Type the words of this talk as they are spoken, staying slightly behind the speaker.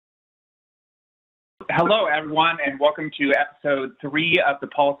Hello, everyone, and welcome to episode 3 of the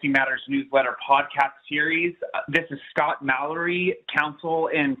Policy Matters newsletter podcast series. This is Scott Mallory, counsel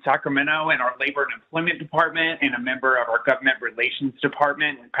in Sacramento in our Labor and Employment Department and a member of our Government Relations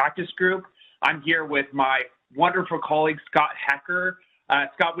Department and practice group. I'm here with my wonderful colleague, Scott Hecker.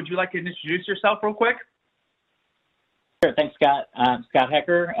 Scott, would you like to introduce yourself real quick? Sure. Thanks, Scott. Scott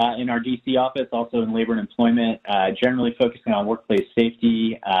Hecker in our D.C. office, also in labor and employment, generally focusing on workplace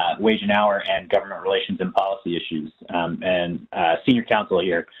safety, wage and hour, and government relations and policy issues, and senior counsel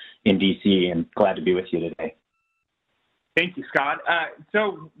here in D.C., and glad to be with you today. Thank you, Scott.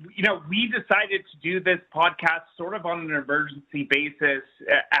 We decided to do this podcast sort of on an emergency basis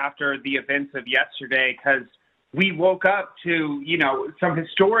after the events of yesterday because we woke up to, some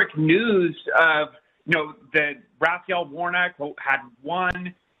historic news of that Raphael Warnock had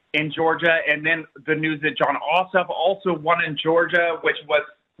won in Georgia, and then the news that Jon Ossoff also won in Georgia, which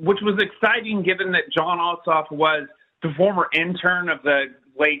was exciting given that Jon Ossoff was the former intern of the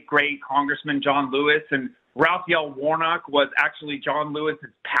late, great Congressman John Lewis, and Raphael Warnock was actually John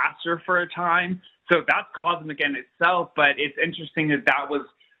Lewis's pastor for a time. So that's cosmic in itself, but it's interesting that was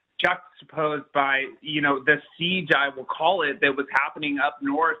juxtaposed by, the siege, I will call it, that was happening up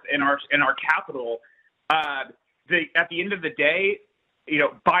north in our capital. At the end of the day,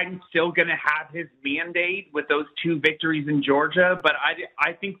 Biden's still going to have his mandate with those 2 victories in Georgia, but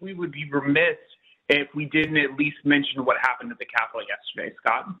I think we would be remiss if we didn't at least mention what happened at the Capitol yesterday,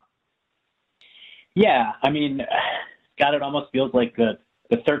 Scott. Yeah, I mean, Scott, it almost feels like the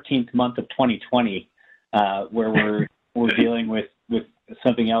 13th month of 2020, where we're dealing with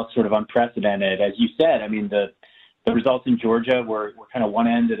something else sort of unprecedented. As you said, I mean, the results in Georgia were kind of one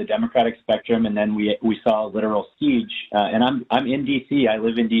end of the Democratic spectrum, and then we saw a literal siege. And I'm in D.C. I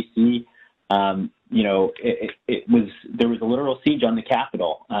live in D.C. There was a literal siege on the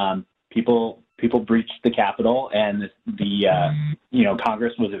Capitol. People breached the Capitol, and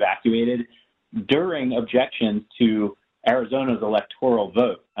Congress was evacuated during objections to Arizona's electoral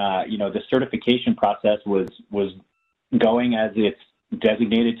vote. The certification process was going as it's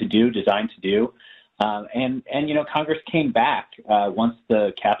designated to do, designed to do. Congress came back once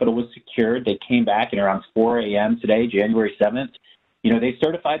the Capitol was secured. They came back, and around 4 a.m. today, January 7th, they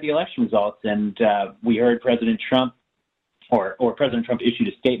certified the election results. And we heard President Trump, or President Trump issued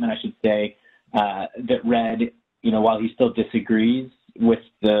a statement, I should say, that read, while he still disagrees with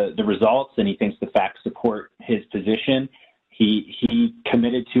the results and he thinks the facts support his position, he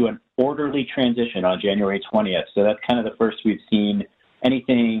committed to an orderly transition on January 20th. So that's kind of the first we've seen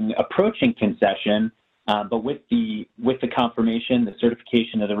anything approaching concession, but with the confirmation, the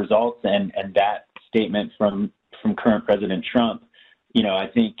certification of the results, and that statement from current President Trump, I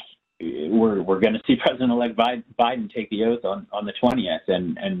think we're going to see President-elect Biden take the oath on the 20th,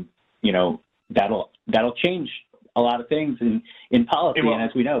 and that'll change a lot of things in policy, and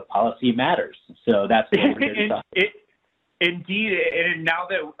as we know, policy matters. So that's what we're here to talk about. Indeed, and now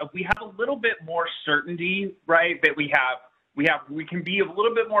that we have a little bit more certainty, right, that we can be a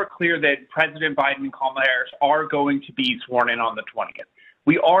little bit more clear that President Biden and Kamala Harris are going to be sworn in on the 20th.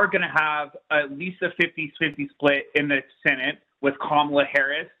 We are going to have at least a 50-50 split in the Senate with Kamala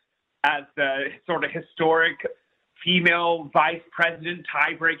Harris as the sort of historic female vice president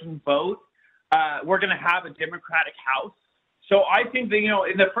tie-breaking vote. We're going to have a Democratic House. So I think that,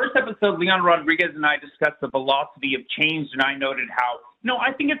 in the first episode, Leon Rodriguez and I discussed the velocity of change, and I noted how,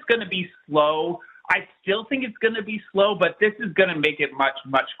 I think it's going to be slow. I still think it's going to be slow, but this is going to make it much,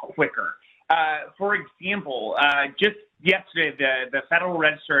 much quicker. For example, just yesterday, the Federal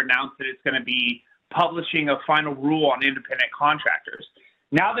Register announced that it's going to be publishing a final rule on independent contractors.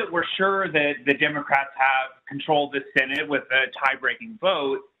 Now that we're sure that the Democrats have controlled the Senate with a tie-breaking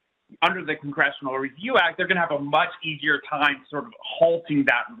vote, under the Congressional Review Act, they're going to have a much easier time sort of halting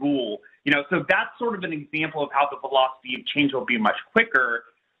that rule. So that's sort of an example of how the velocity of change will be much quicker.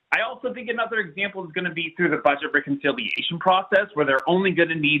 I also think another example is going to be through the budget reconciliation process, where they're only going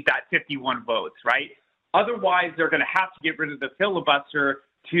to need that 51 votes, right? Otherwise, they're going to have to get rid of the filibuster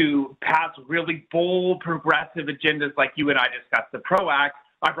to pass really bold, progressive agendas like you and I discussed, the PRO Act.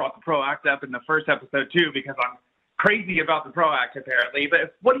 I brought the PRO Act up in the first episode, too, because I'm crazy about the PRO Act, apparently.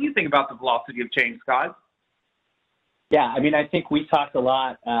 But what do you think about the velocity of change, Scott? Yeah, I mean, I think we talked a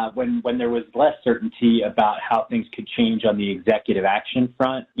lot when there was less certainty about how things could change on the executive action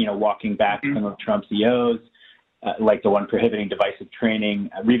front, walking back some of Trump's EOs, like the one prohibiting divisive training,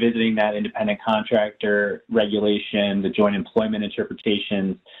 revisiting that independent contractor regulation, the joint employment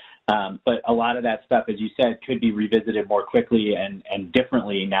interpretations. But a lot of that stuff, as you said, could be revisited more quickly and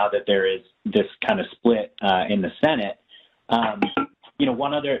differently now that there is this kind of split in the Senate.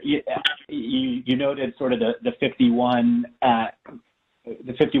 One other, you noted sort of the 51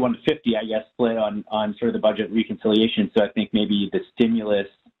 the 51 to 50, I guess, split on sort of the budget reconciliation. So I think maybe the stimulus,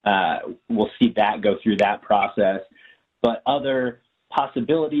 we'll see that go through that process. But other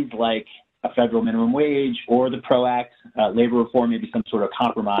possibilities like a federal minimum wage or the PRO Act, labor reform, maybe some sort of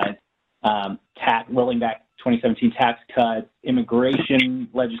compromise, rolling back 2017 tax cuts, immigration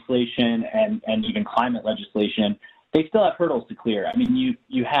legislation, and even climate legislation, they still have hurdles to clear. I mean,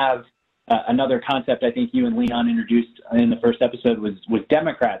 you have another concept I think you and Leon introduced in the first episode was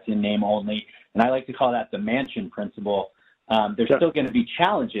Democrats in name only, and I like to call that the Manchin principle. There's still going to be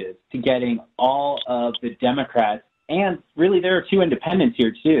challenges to getting all of the Democrats, and really there are two independents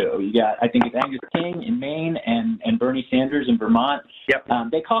here too. You got, I think it's Angus King in Maine and Bernie Sanders in Vermont. Yep.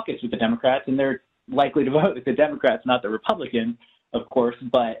 They caucus with the Democrats, and they're likely to vote with the Democrats, not the Republicans, of course,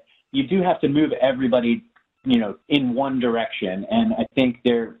 but you do have to move everybody, in one direction. And I think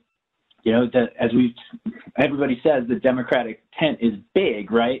everybody says the Democratic tent is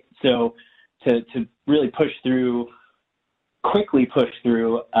big, right? So to really quickly push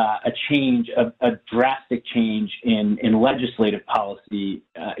through a change, a drastic change in legislative policy,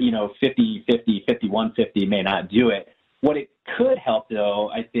 50-50, 51-50 may not do it. What it could help, though,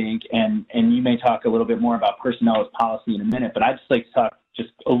 I think, and you may talk a little bit more about personnel as policy in a minute, but I'd just like to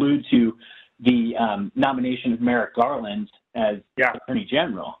allude to the nomination of Merrick Garland as Attorney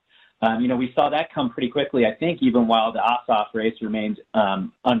General. We saw that come pretty quickly, I think, even while the Ossoff race remained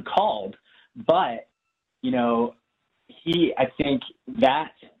uncalled. But, I think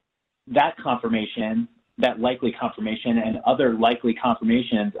that confirmation, that likely confirmation, and other likely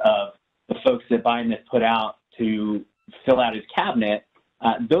confirmations of the folks that Biden has put out to fill out his cabinet,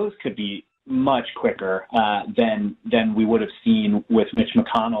 those could be much quicker than we would have seen with Mitch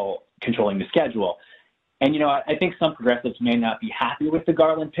McConnell controlling the schedule. And, I think some progressives may not be happy with the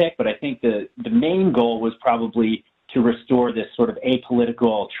Garland pick, but I think the main goal was probably to restore this sort of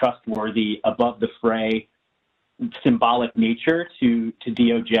apolitical, trustworthy, above the fray, symbolic nature to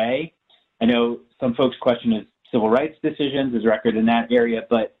DOJ. I know some folks question his civil rights decisions, his record in that area,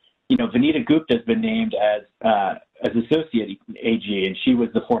 but, Vanita Gupta has been named as associate AG, and she was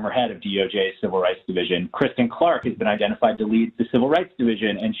the former head of DOJ's Civil Rights Division. Kristen Clark has been identified to lead the Civil Rights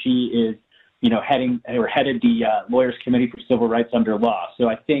Division, and she is headed the Lawyers Committee for Civil Rights under law. So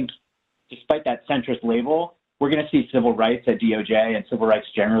I think despite that centrist label, we're going to see civil rights at DOJ and civil rights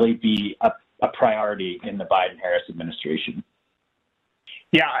generally be a priority in the Biden-Harris administration.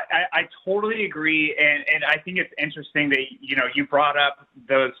 Yeah, I totally agree. And I think it's interesting that, you brought up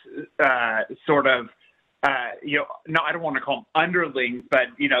those sort of, I don't want to call them underlings, but,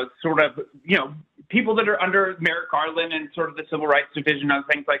 people that are under Merrick Garland and sort of the Civil Rights Division and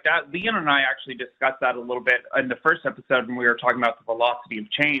things like that. Leon and I actually discussed that a little bit in the first episode when we were talking about the velocity of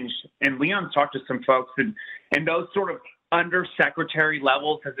change. And Leon's talked to some folks and those sort of undersecretary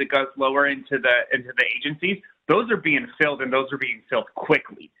levels as it goes lower into the agencies, those are being filled and those are being filled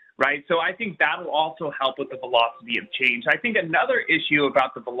quickly, right? So I think that'll also help with the velocity of change. I think another issue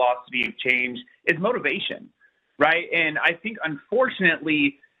about the velocity of change is motivation, right? And I think,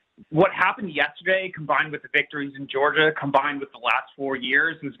 unfortunately, what happened yesterday, combined with the victories in Georgia, combined with the last 4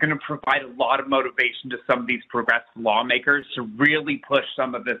 years, is going to provide a lot of motivation to some of these progressive lawmakers to really push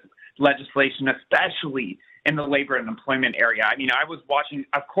some of this legislation, especially in the labor and employment area. I mean, I was watching,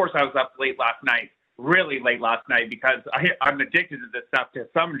 of course, I was up really late last night, because I'm addicted to this stuff to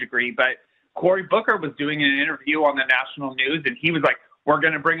some degree, but Cory Booker was doing an interview on the national news, and he was like, we're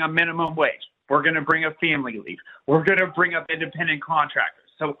going to bring a minimum wage. We're going to bring up family leave. We're going to bring up independent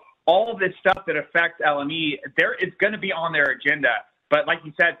contractors. So all of this stuff that affects LME, it's going to be on their agenda. But like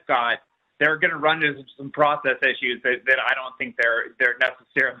you said, Scott, they're going to run into some process issues that I don't think they're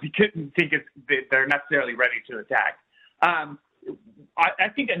necessarily ready to attack. I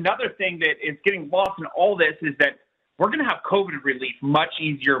think another thing that is getting lost in all this is that we're going to have COVID relief much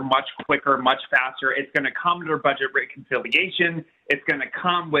easier, much quicker, much faster. It's going to come to budget reconciliation. It's going to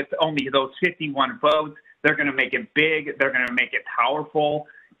come with only those 51 votes. They're going to make it big. They're going to make it powerful.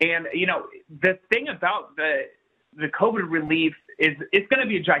 And, the thing about the COVID relief is it's going to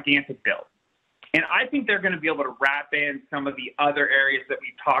be a gigantic bill. And I think they're going to be able to wrap in some of the other areas that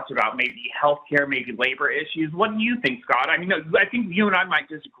we've talked about, maybe healthcare, maybe labor issues. What do you think, Scott? I mean, I think you and I might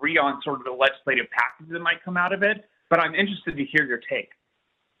disagree on sort of the legislative package that might come out of it, but I'm interested to hear your take.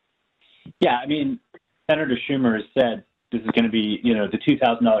 Yeah, I mean, Senator Schumer has said this is going to be, the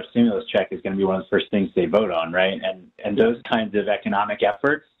 $2,000 stimulus check is going to be one of the first things they vote on, right? And those kinds of economic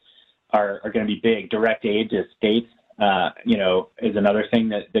efforts are going to be big. Direct aid to states, is another thing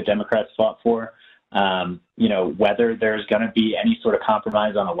that the Democrats fought for. whether there's going to be any sort of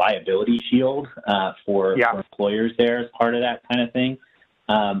compromise on a liability shield for employers there as part of that kind of thing.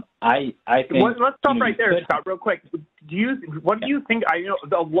 I think. Let's stop right there, Scott, real quick. What do you think? I know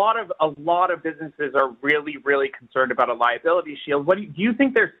a lot of businesses are really, really concerned about a liability shield. Do you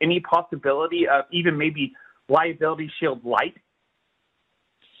think there's any possibility of even maybe liability shield light?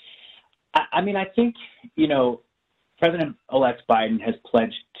 I mean, I think President-elect Biden has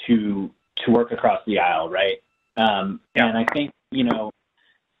pledged to work across the aisle, right? And I think he's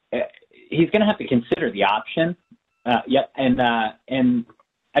going to have to consider the option. And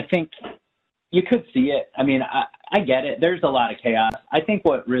I think you could see it. I mean, I get it. There's a lot of chaos. I think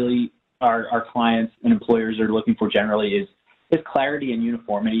what really our clients and employers are looking for generally is clarity and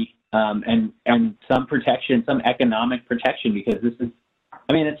uniformity, and some protection, some economic protection, because it's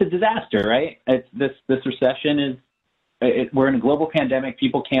a disaster, right? This recession is. We're in a global pandemic.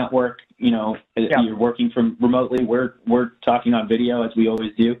 People can't work. You're working from remotely. We're talking on video as we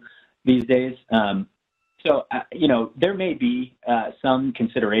always do these days. So there may be some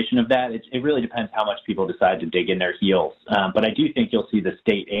consideration of that. It really depends how much people decide to dig in their heels. But I do think you'll see the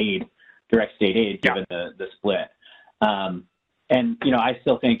direct state aid, given the split. And I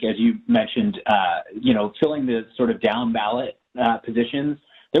still think, as you mentioned, filling the sort of down ballot positions.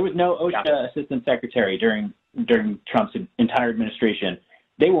 There was no OSHA assistant secretary during Trump's entire administration.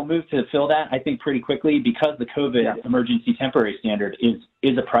 They will move to fill that, I think, pretty quickly, because the COVID emergency temporary standard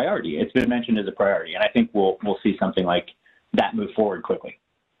is a priority. It's been mentioned as a priority, and I think we'll see something like that move forward quickly.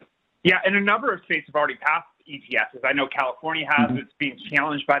 Yeah, and a number of states have already passed ETSs. I know California has. Mm-hmm. It's being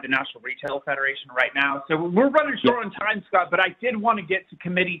challenged by the National Retail Federation right now. So we're running short on time, Scott, but I did want to get to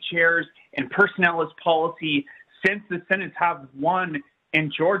committee chairs and personnel as policy. Since the Senates have won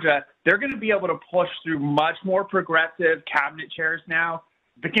in Georgia, they're going to be able to push through much more progressive cabinet chairs now.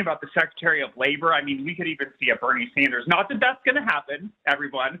 Thinking about the Secretary of Labor, I mean, we could even see a Bernie Sanders. Not that that's going to happen,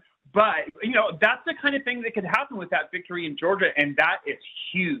 everyone, but, that's the kind of thing that could happen with that victory in Georgia, and that is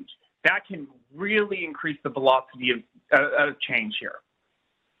huge. That can really increase the velocity of change here.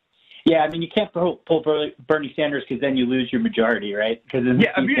 Yeah, I mean, you can't pull Bernie Sanders because then you lose your majority, right? Because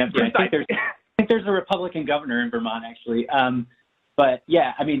I think there's a Republican governor in Vermont, actually. But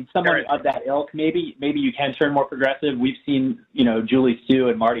yeah, I mean, someone of that ilk, maybe you can turn more progressive. We've seen, Julie Su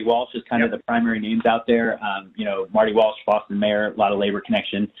and Marty Walsh as kind of the primary names out there. Marty Walsh, Boston mayor, a lot of labor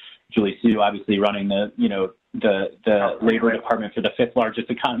connection. Julie Su, obviously running the labor department for the 5th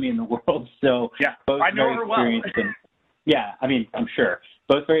largest economy in the world. So both I know her well. I'm sure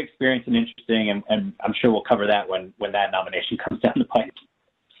both very experienced and interesting, and I'm sure we'll cover that when that nomination comes down the pipe.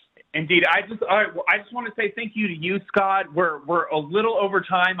 Indeed. I just want to say thank you to you, Scott. We're a little over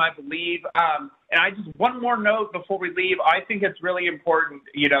time, I believe. And one more note before we leave. I think it's really important,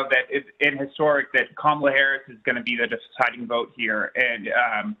 that it's historic that Kamala Harris is going to be the deciding vote here.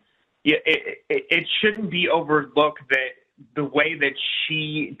 And it shouldn't be overlooked that the way that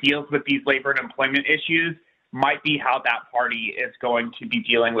she deals with these labor and employment issues might be how that party is going to be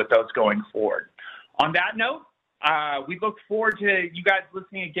dealing with those going forward. On that note, we look forward to you guys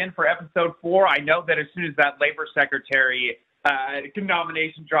listening again for episode 4. I know that as soon as that labor secretary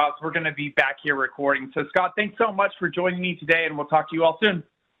nomination drops, we're going to be back here recording. So, Scott, thanks so much for joining me today, and we'll talk to you all soon.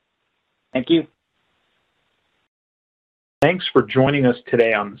 Thank you. Thanks for joining us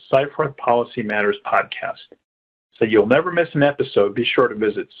today on the Seyfarth Policy Matters podcast. So you'll never miss an episode, be sure to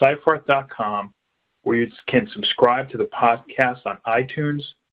visit Seyfarth.com, where you can subscribe to the podcast on iTunes,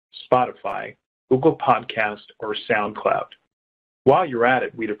 Spotify, Google Podcast, or SoundCloud. While you're at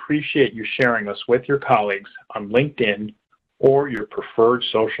it, we'd appreciate you sharing us with your colleagues on LinkedIn or your preferred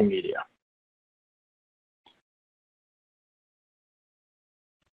social media.